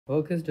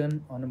Work is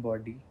done on a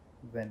body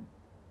when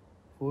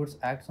force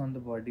acts on the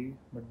body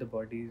but the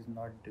body is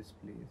not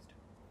displaced.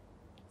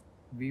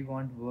 We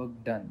want work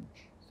done,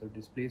 so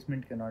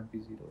displacement cannot be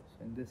zero.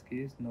 So in this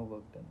case, no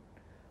work done.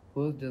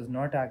 Force does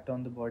not act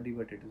on the body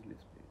but it is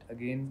displaced.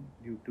 Again,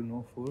 due to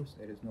no force,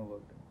 there is no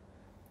work done.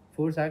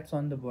 Force acts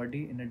on the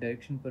body in a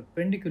direction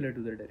perpendicular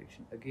to the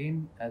direction.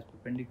 Again, as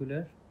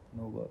perpendicular,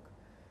 no work.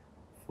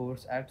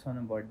 Force acts on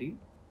a body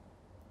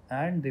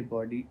and the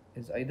body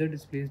is either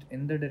displaced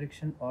in the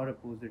direction or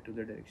opposite to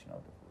the direction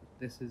of the force.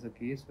 This is a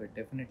case where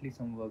definitely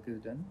some work is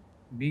done,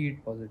 be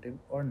it positive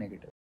or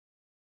negative.